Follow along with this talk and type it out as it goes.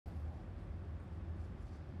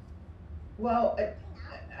Well,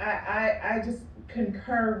 I just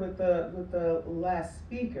concur with the last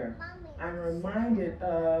speaker. I'm reminded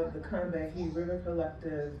of the Combahee River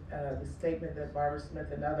Collective, the statement that Barbara Smith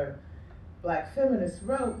and other black feminists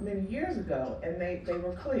wrote many years ago, and they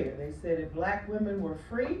were clear. They said if black women were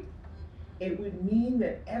free, it would mean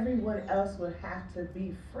that everyone else would have to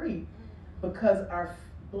be free because our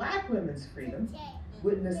black women's freedom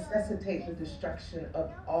would necessitate the destruction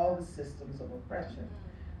of all the systems of oppression.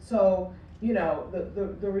 So,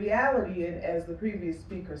 the reality, and as the previous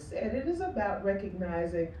speaker said, it is about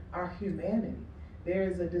recognizing our humanity. There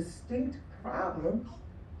is a distinct problem,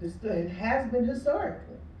 it has been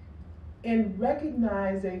historically, in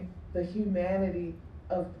recognizing the humanity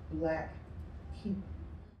of black people.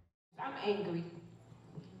 I'm angry.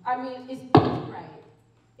 I mean, it's right.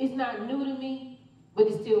 It's not new to me, but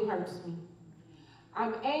it still hurts me.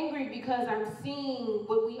 I'm angry because I'm seeing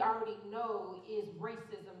what we already know is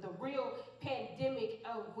racism. The real pandemic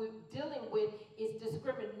of we're dealing with is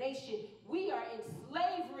discrimination. We are in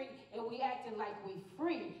slavery and we acting like we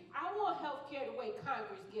free. I want health care the way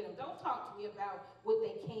Congress get them. Don't talk to me about what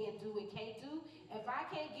they can do and can't do. If I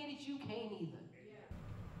can't get it, you can't either.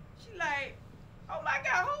 She like, oh my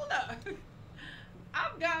God, hold up.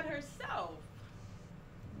 I'm God herself.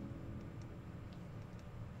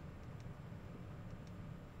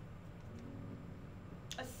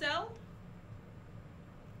 A cell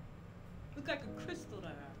looked like a crystal to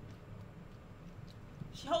her.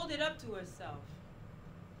 She hold it up to herself,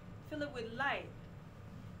 fill it with light,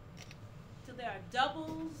 till there are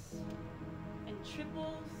doubles and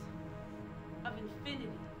triples of infinity.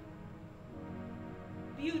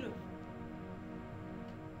 Beautiful.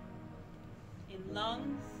 In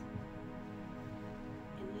lungs,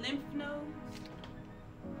 in lymph nodes,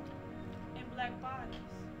 in black bodies.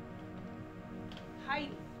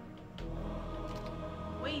 Hiding,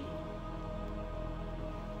 waiting,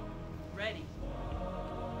 ready,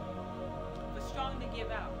 but strong to give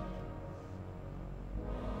out.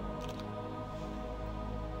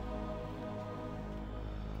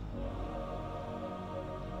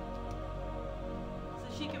 So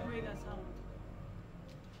she can bring us home.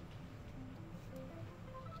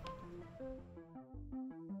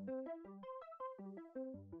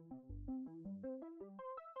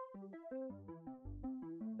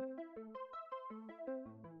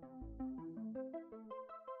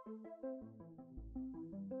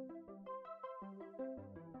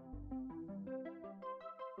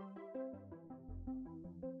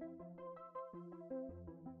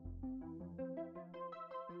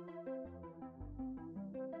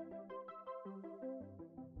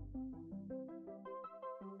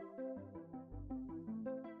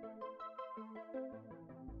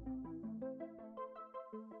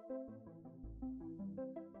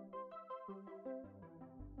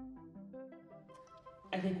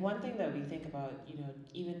 I think one thing that we think about,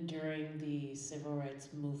 even during the civil rights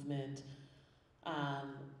movement,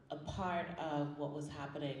 um, a part of what was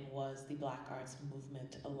happening was the Black arts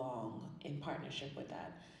movement along in partnership with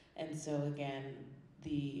that. And so again,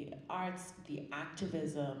 the arts, the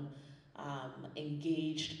activism,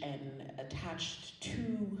 engaged and attached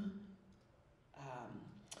to um,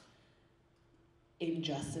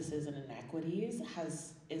 injustices and inequities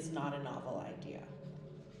is not a novel idea.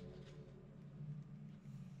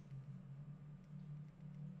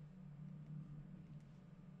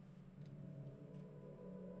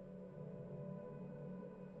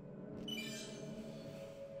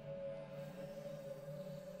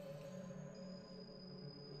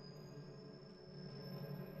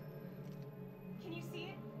 Can you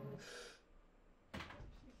see it?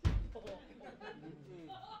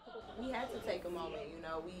 We had to take a moment,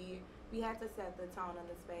 we had to set the tone in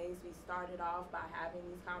the space. We started off by having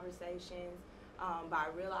these conversations, by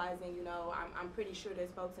realizing, I'm pretty sure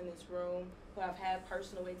there's folks in this room who have had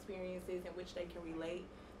personal experiences in which they can relate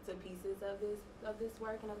to pieces of this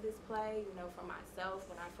work and of this play. For myself,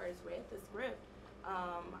 when I first read the script,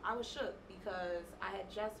 I was shook because I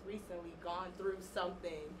had just recently gone through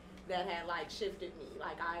something that had shifted me.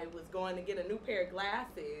 I was going to get a new pair of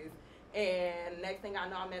glasses, and next thing I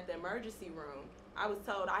know, I'm at the emergency room. I was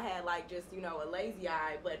told I had just a lazy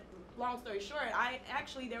eye, but long story short,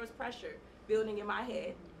 there was pressure building in my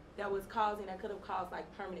head that could have caused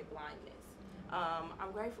permanent blindness.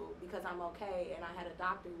 I'm grateful because I'm okay, and I had a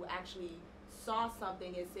doctor who actually saw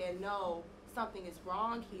something and said, no, something is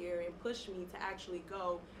wrong here, and pushed me to actually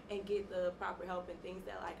go and get the proper help and things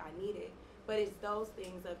that I needed. But it's those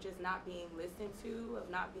things of just not being listened to, of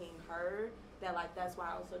not being heard, that's why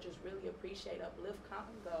I also just really appreciate Uplift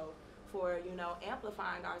Congo for, you know,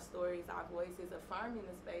 amplifying our stories, our voices, affirming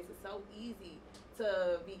the space. It's so easy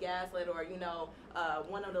to be gaslit, or, you know,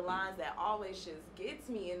 one of the lines that always just gets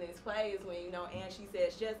me in this play is when, you know, and she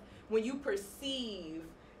says, just when you perceive,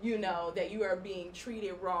 you know, that you are being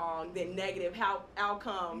treated wrong, then negative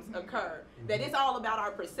outcomes occur. That it's all about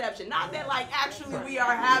our perception. Not that, like, actually we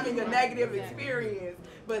are having a negative experience,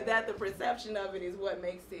 but that the perception of it is what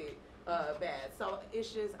makes it bad. So it's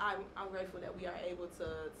just, I'm grateful that we are able to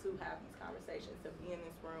have these conversations, to be in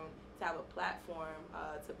this room, to have a platform,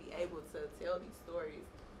 to be able to tell these stories.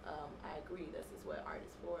 I agree, this is what art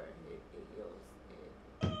is for. It heals.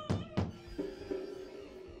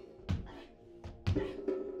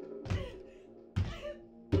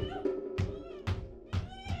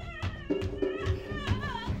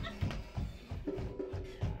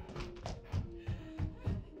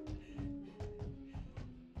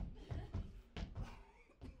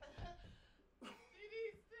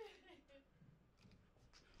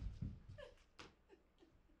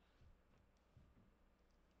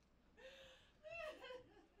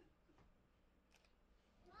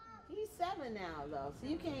 He's 7 now, though, so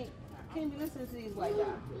you can't be listening to these white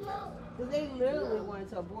doctors. Because they literally wanted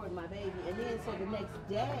to abort my baby, and then so the next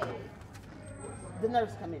day, the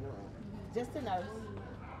nurse come in the room. Just the nurse.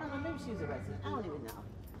 I don't know, maybe she was a resident. I don't even know.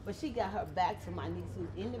 But she got her back to my niece who's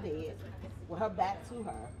in the bed, with her back to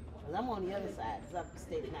her. Because I'm on the other side, because I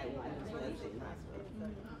stayed the night with my niece who was in the hospital.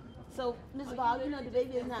 So, Mrs. Ball, you know, the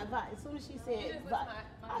baby is not vital. As soon as she said,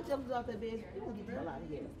 I jumped off that bed. You want to get the hell out of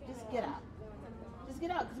here. Just get out. Just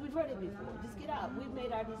get out, because we've heard it before. Just get out. We've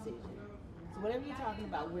made our decision. So whatever you're talking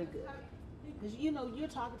about, we're good. Because, you know, you're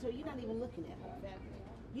talking to her. You're not even looking at her.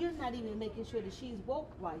 You're not even making sure that she's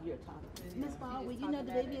woke while you're talking. Miss Ball, well, you know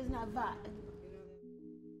the baby is not vital.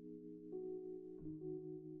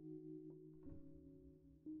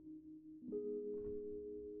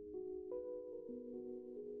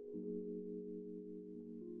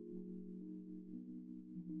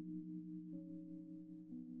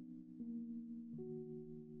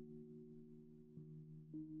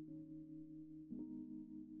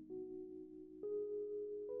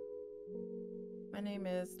 My name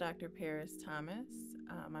is Dr. Paris Thomas.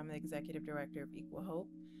 I'm the Executive Director of Equal Hope.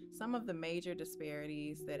 Some of the major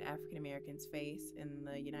disparities that African Americans face in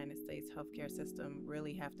the United States healthcare system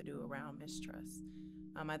really have to do around mistrust.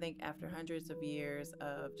 I think after hundreds of years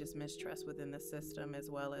of just mistrust within the system,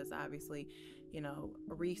 as well as obviously, you know,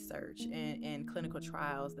 research and clinical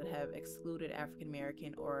trials that have excluded African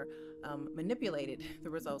American or manipulated the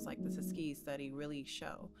results, like the Tuskegee study really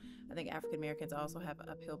show. I think African Americans also have an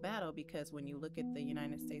uphill battle because when you look at the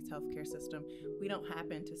United States healthcare system, we don't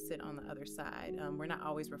happen to sit on the other side. We're not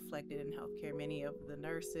always reflected in healthcare. Many of the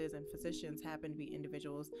nurses and physicians happen to be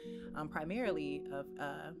individuals primarily of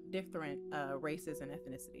different races and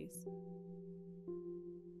ethnicities.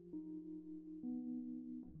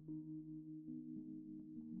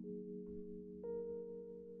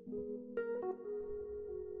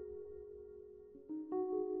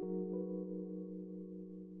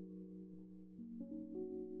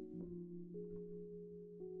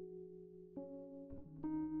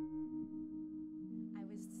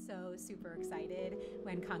 Super excited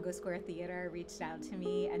when Congo Square Theater reached out to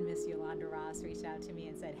me and Miss Yolanda Ross reached out to me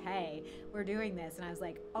and said, hey, we're doing this. And I was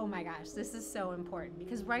like, oh my gosh, this is so important,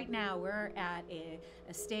 because right now we're at a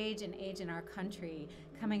stage and age in our country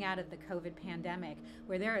coming out of the COVID pandemic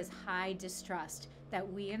where there is high distrust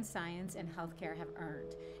that we in science and healthcare have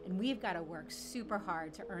earned. And we've got to work super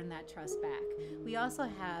hard to earn that trust back. We also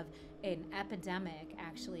have an epidemic,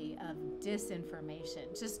 actually, of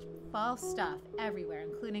disinformation, just false stuff everywhere,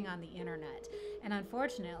 including on the internet. And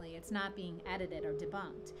unfortunately, it's not being edited or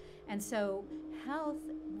debunked. And so health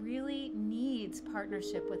really needs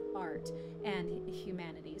partnership with art and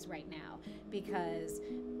humanities right now, because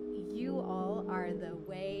you all are the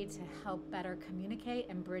way to help better communicate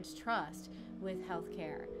and bridge trust with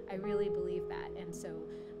healthcare. I really believe that. And so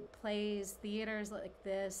plays, theaters like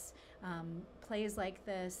this,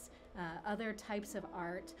 other types of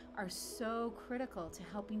art are so critical to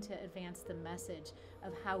helping to advance the message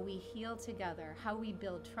of how we heal together, how we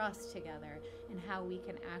build trust together, and how we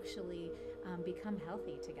can actually become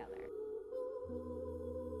healthy together.